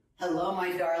Hello,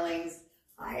 my darlings.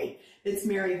 Hi, it's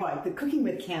Mary White, the Cooking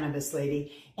with Cannabis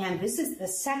lady, and this is the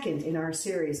second in our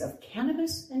series of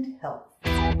Cannabis and Health.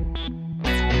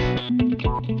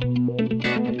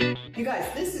 You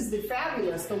guys, this is the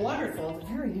fabulous, the wonderful, the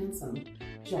very handsome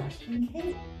Josh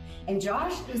Kincaid. And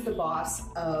Josh is the boss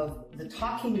of The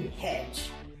Talking Hedge.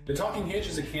 The Talking Hedge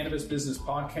is a cannabis business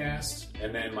podcast,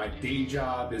 and then my day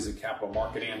job is a capital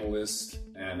market analyst,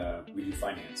 and we do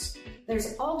finance.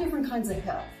 There's all different kinds of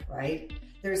health, right?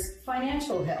 There's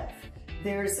financial health,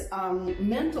 there's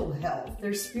mental health,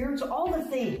 there's spiritual, all the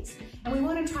things, and we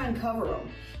want to try and cover them.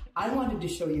 I wanted to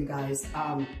show you guys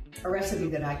a recipe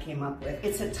that I came up with.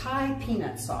 It's a Thai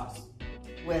peanut sauce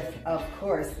with, of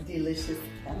course, delicious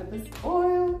cannabis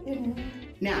oil in it.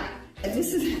 Now,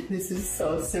 this is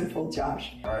so simple,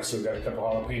 Josh. All right, so we've got a couple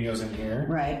jalapenos in here.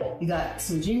 Right. You got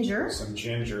some ginger. Some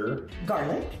ginger.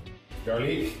 Garlic.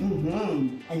 Garlic.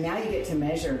 Mm-hmm. And now you get to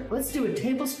measure. Let's do a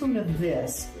tablespoon of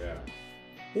this. Yeah.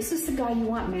 This is the guy you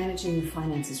want managing your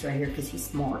finances right here because he's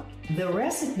smart. The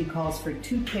recipe calls for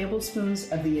 2 tablespoons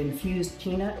of the infused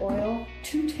peanut oil.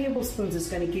 2 tablespoons is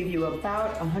going to give you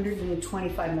about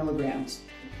 125 milligrams.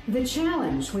 The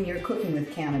challenge when you're cooking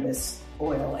with cannabis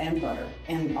oil and butter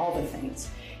and all the things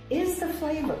is the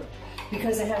flavor.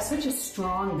 Because it has such a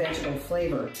strong vegetable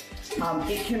flavor,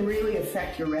 it can really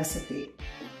affect your recipe.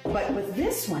 But with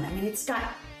this one, I mean, it's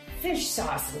got fish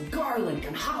sauce and garlic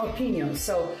and jalapenos,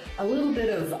 so a little bit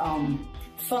of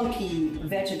funky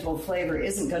vegetable flavor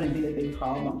isn't going to be a big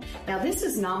problem. Now, this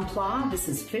is nam pla. This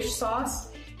is fish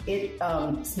sauce. It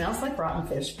smells like rotten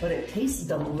fish, but it tastes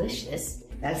delicious.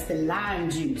 That's the lime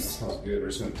juice. Smells good. We're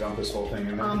just going to dump this whole thing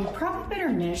in there? Probably better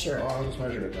measure. Oh, I'll just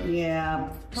measure it then.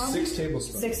 Yeah. 6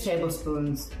 tablespoons. 6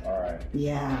 tablespoons. All right.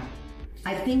 Yeah.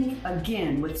 I think,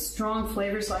 again, with strong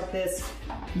flavors like this,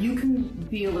 you can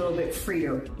be a little bit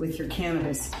freer with your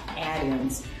cannabis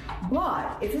add-ins.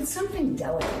 But if it's something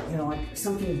delicate, you know, like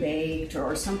something baked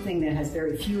or something that has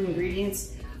very few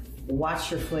ingredients,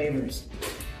 watch your flavors.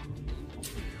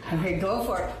 Okay, go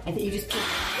for it. I think you just put...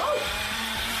 Oh!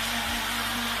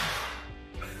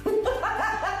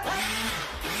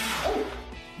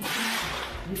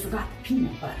 We forgot the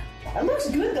peanut butter. It looks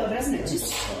good though, doesn't it?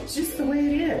 Just the way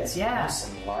it is, yeah. Nice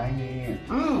and limey.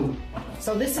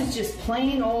 So this is just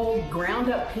plain old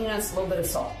ground up peanuts, a little bit of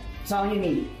salt. That's all you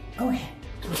need. Go ahead.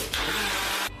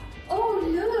 Oh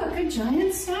look, a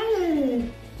giant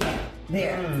salad.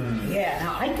 There. Yeah,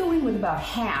 now I'd go in with about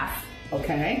half,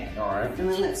 okay? All right. And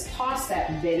then let's toss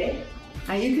that baby.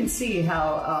 Now you can see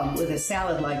how with a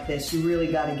salad like this, you really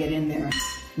got to get in there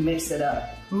and mix it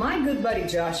up. My good buddy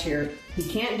Josh here, he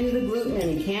can't do the gluten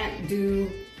and he can't do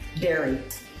dairy.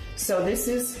 So this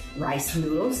is rice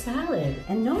noodle salad.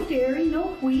 And no dairy, no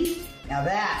wheat. Now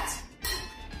that's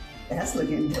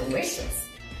looking delicious.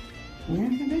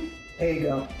 There you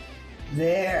go.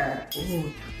 There.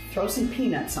 Ooh, throw some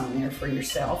peanuts on there for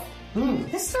yourself.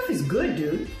 This stuff is good,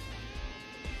 dude.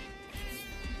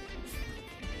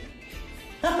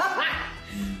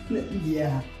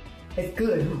 Yeah, it's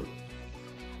good.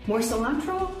 More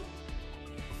cilantro?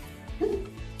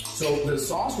 So the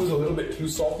sauce was a little bit too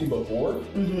salty before,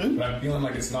 but I'm feeling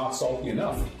like it's not salty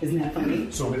enough. Isn't that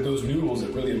funny? So with those noodles,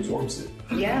 it really absorbs it.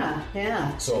 Yeah,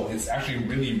 yeah. So it's actually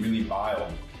really, really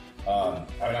mild. I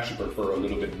would actually prefer a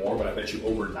little bit more, but I bet you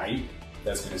overnight,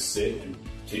 that's going to sit and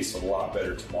taste a lot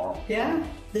better tomorrow. Yeah,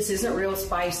 this isn't real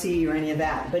spicy or any of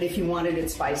that, but if you wanted it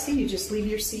spicy, you just leave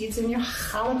your seeds and your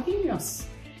jalapenos,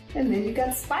 and then you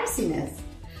got spiciness.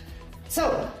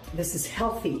 So, this is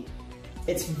healthy.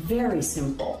 It's very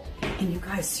simple. And you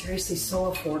guys, seriously,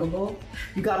 so affordable.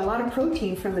 You got a lot of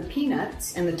protein from the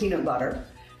peanuts and the peanut butter.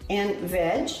 And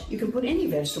veg, you can put any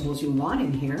vegetables you want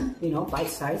in here. You know,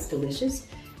 bite-sized, delicious.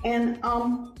 And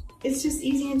it's just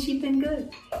easy and cheap and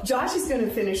good. Josh is going to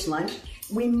finish lunch.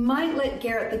 We might let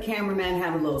Garrett, the cameraman,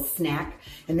 have a little snack.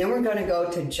 And then we're going to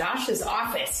go to Josh's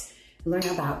office and learn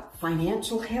about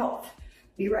financial health.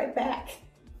 Be right back.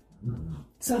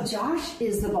 So Josh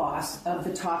is the boss of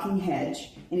The Talking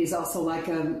Hedge, and he's also like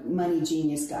a money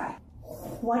genius guy.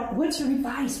 What's your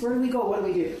advice? Where do we go? What do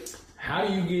we do? How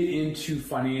do you get into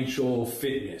financial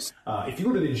fitness? If you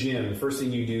go to the gym, the first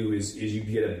thing you do is you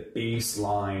get a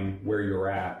baseline where you're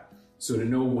at. So to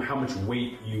know how much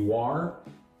weight you are,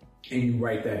 and you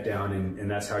write that down, and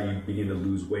that's how you begin to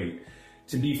lose weight.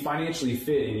 To be financially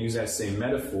fit and use that same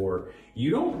metaphor, you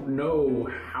don't know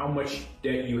how much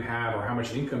debt you have or how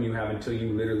much income you have until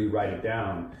you literally write it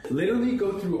down. Literally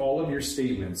go through all of your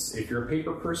statements. If you're a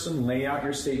paper person, lay out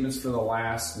your statements for the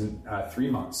last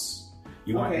 3 months.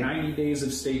 You want 90 days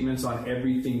of statements on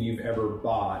everything you've ever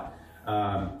bought.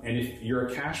 And if you're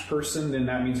a cash person, then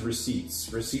that means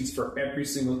receipts. Receipts for every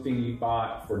single thing you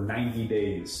bought for 90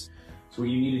 days. So what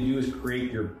you need to do is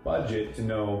create your budget to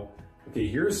know, okay,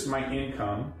 here's my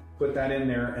income, put that in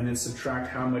there, and then subtract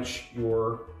how much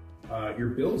your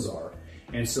bills are.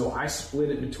 And so I split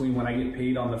it between when I get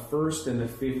paid on the 1st and the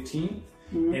 15th,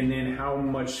 and then how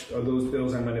much of those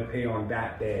bills I'm going to pay on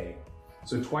that day.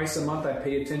 So twice a month I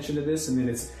pay attention to this, and then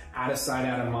it's out of sight,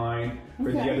 out of mind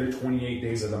for the other 28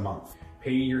 days of the month.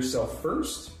 Pay yourself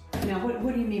first. Now,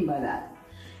 what do you mean by that?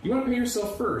 You want to pay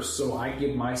yourself first. So I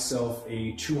give myself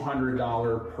a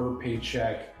 $200 per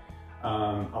paycheck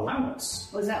allowance.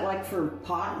 Was that like for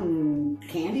pot and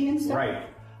candy and stuff? Right.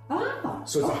 Oh,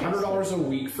 so it's $100 a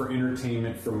week for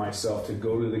entertainment for myself to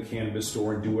go to the cannabis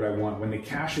store and do what I want. When the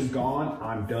cash is gone,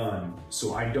 I'm done.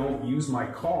 So I don't use my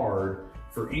card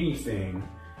for anything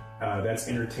that's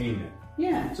entertainment.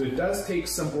 Yeah. So it does take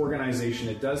some organization,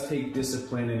 it does take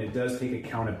discipline, and it does take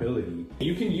accountability.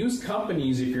 You can use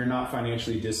companies if you're not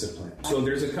financially disciplined. So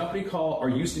there's a company called, or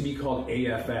used to be called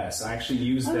AFS. I actually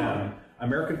used them.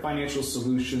 American Financial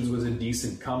Solutions was a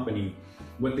decent company.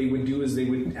 What they would do is they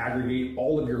would aggregate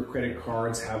all of your credit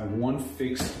cards, have one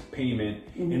fixed payment,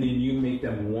 and then you make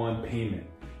them one payment.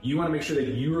 You want to make sure that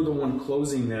you're the one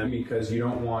closing them because you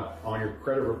don't want on your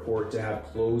credit report to have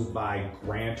closed by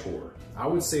grantor. I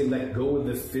would say let go of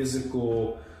the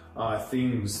physical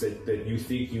things that you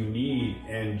think you need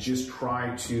and just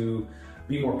try to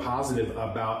be more positive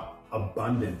about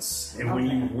abundance. And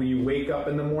when you wake up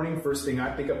in the morning, first thing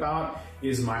I think about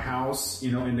is my house,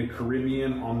 in the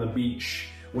Caribbean on the beach.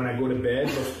 When I go to bed,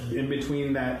 in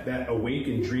between that awake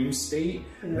and dream state,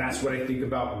 that's what I think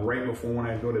about right before when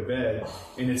I go to bed.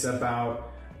 And it's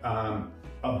about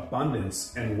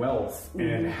abundance and wealth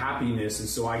and happiness. And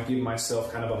so I give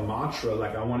myself kind of a mantra,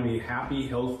 like I want to be happy,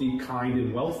 healthy, kind,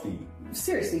 and wealthy.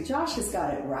 Seriously, Josh has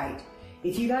got it right.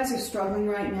 If you guys are struggling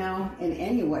right now in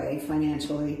any way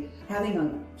financially, having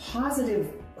a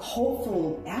positive,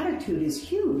 hopeful attitude is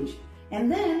huge. And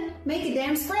then make a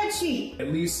damn spreadsheet.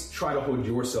 At least try to hold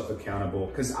yourself accountable.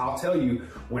 Because I'll tell you,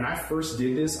 when I first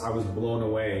did this, I was blown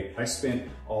away. I spent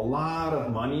a lot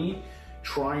of money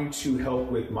trying to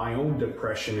help with my own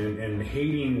depression and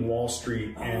hating Wall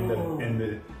Street and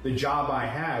the job I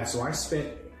had. So I spent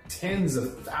tens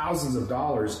of thousands of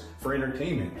dollars for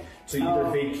entertainment. So either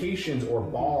vacations or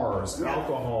bars,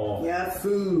 alcohol,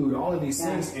 food, all of these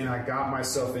things. And I got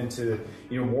myself into,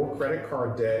 more credit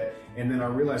card debt. And then I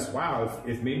realized, wow,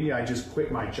 if maybe I just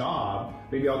quit my job,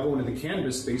 maybe I'll go into the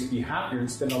cannabis space, be happier, and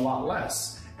spend a lot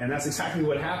less. And that's exactly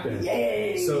what happened.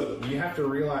 Yay! So you have to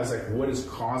realize what is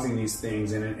causing these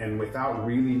things, and without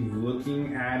really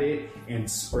looking at it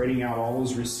and spreading out all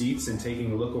those receipts and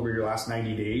taking a look over your last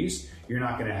 90 days, you're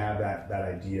not going to have that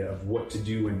idea of what to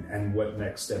do and what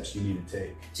next steps you need to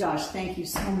take. Josh, thank you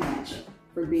so much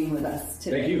for being with us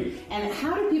today. Thank you. And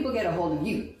how do people get a hold of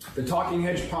you?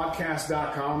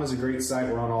 TheTalkingHedgePodcast.com is a great site.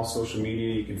 We're on all social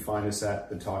media. You can find us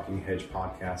at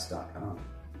TheTalkingHedgePodcast.com.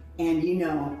 And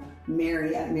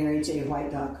Mary at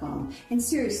MaryJWhite.com. And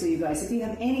seriously, you guys, if you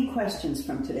have any questions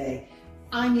from today,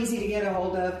 I'm easy to get a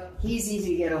hold of. He's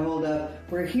easy to get a hold of.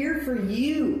 We're here for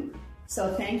you.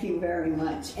 So thank you very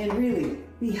much. And really,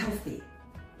 be healthy.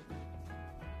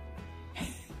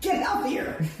 Get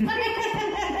healthier.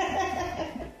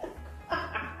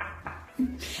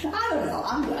 I don't know.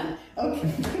 I'm done.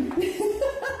 Okay.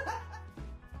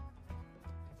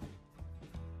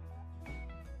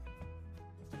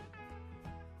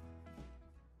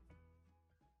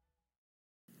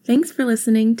 Thanks for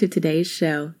listening to today's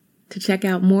show. To check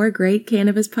out more great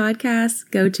cannabis podcasts,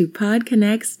 go to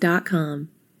podconnects.com.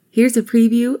 Here's a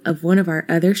preview of one of our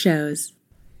other shows.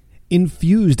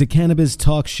 Infused, a cannabis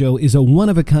talk show, is a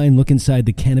one-of-a-kind look inside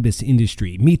the cannabis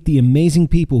industry. Meet the amazing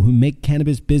people who make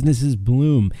cannabis businesses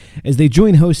bloom as they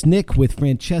join host Nick with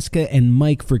Francesca and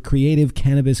Mike for creative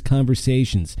cannabis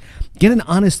conversations. Get an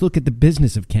honest look at the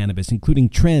business of cannabis, including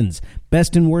trends,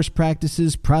 best and worst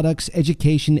practices, products,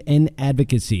 education, and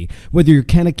advocacy. Whether you're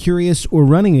canna curious or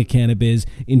running a cannabis,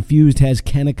 Infused has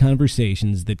canna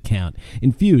conversations that count.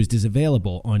 Infused is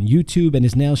available on YouTube and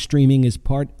is now streaming as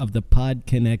part of the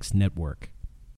PodConnects network.